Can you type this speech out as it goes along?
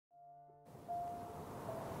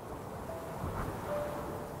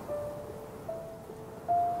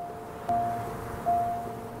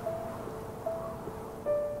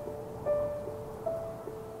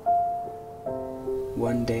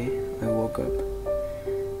one day I woke up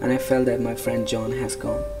and I felt that my friend John has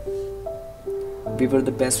gone. We were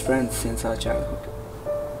the best friends since our childhood.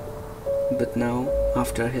 But now,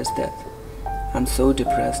 after his death, I'm so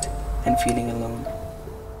depressed and feeling alone.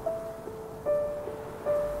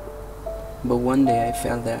 But one day I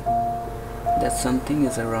felt that something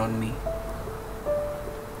is around me,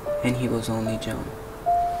 and he was only John.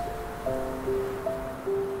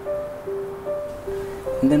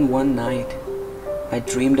 And then one night, I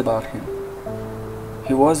dreamed about him.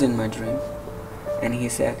 He was in my dream, and he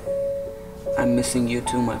said, "I'm missing you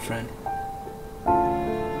too, my friend."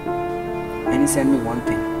 And he said me one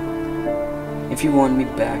thing: if you want me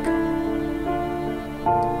back,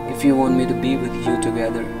 if you want me to be with you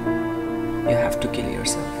together, you have to kill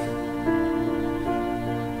yourself.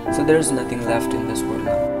 So there is nothing left in this world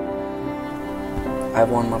now. I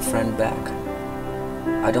want my friend back.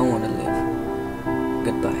 I don't want to live.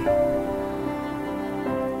 Goodbye.